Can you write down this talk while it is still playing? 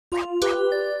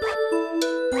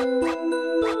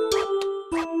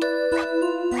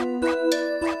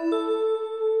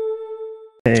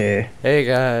Hey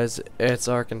guys, it's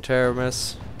Ark and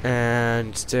Teramis,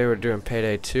 and today we're doing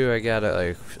Payday 2. I got it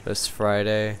like this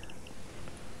Friday.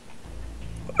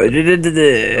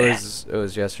 It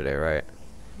was yesterday, right?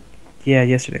 Yeah,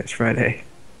 yesterday was Friday.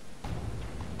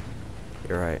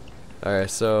 You're right. Alright,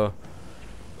 so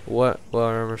what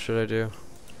armor should I do?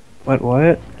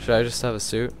 What? Should I just have a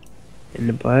suit? In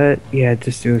the butt? Yeah,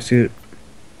 just do a suit.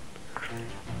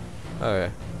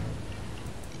 Okay.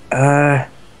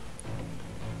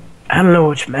 I don't know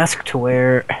which mask to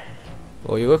wear.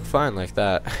 Well, you look fine like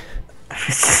that.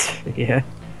 Yeah.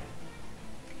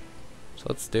 So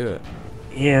let's do it.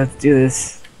 Yeah, let's do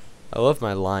this. I love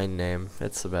my line name.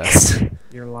 It's the best.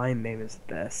 Your line name is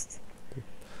the best.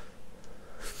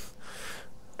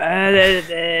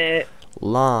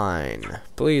 Line.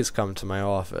 Please come to my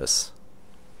office.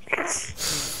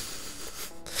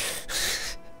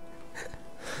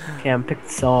 Okay, I'm pick the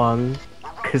song,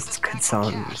 cause it's good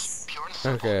songs.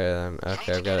 Okay, then.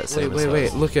 Okay, I've got it saved.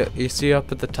 Wait. Look at, you see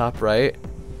up at the top right?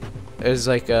 There's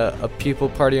like a people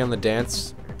party on the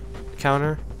dance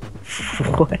counter.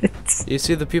 What? You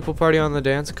see the people party on the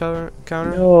dance counter?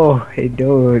 No, I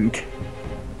don't.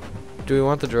 Do we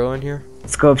want the drill in here?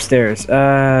 Let's go upstairs.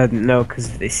 No, cause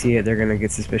if they see it, they're gonna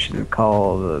get suspicious and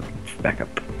call the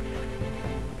backup.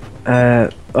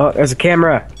 Oh, there's a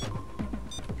camera.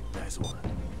 Nice one.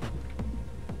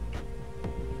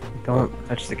 Don't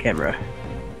touch the camera.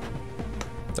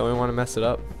 Don't we want to mess it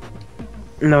up?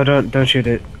 No, don't shoot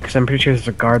it, cause I'm pretty sure there's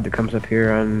a guard that comes up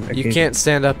here on. You occasion. can't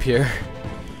stand up here.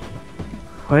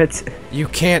 What? You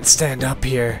can't stand up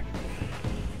here.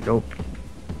 Nope.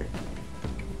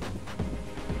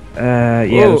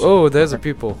 Yeah. Oh, there's a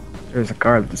people. There's a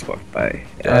guard that's walked by.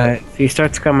 Yeah. If he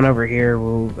starts coming over here,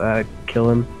 we'll kill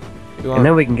him, You and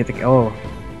then want, we can get the. Oh,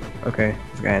 okay.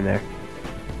 There's a guy in there.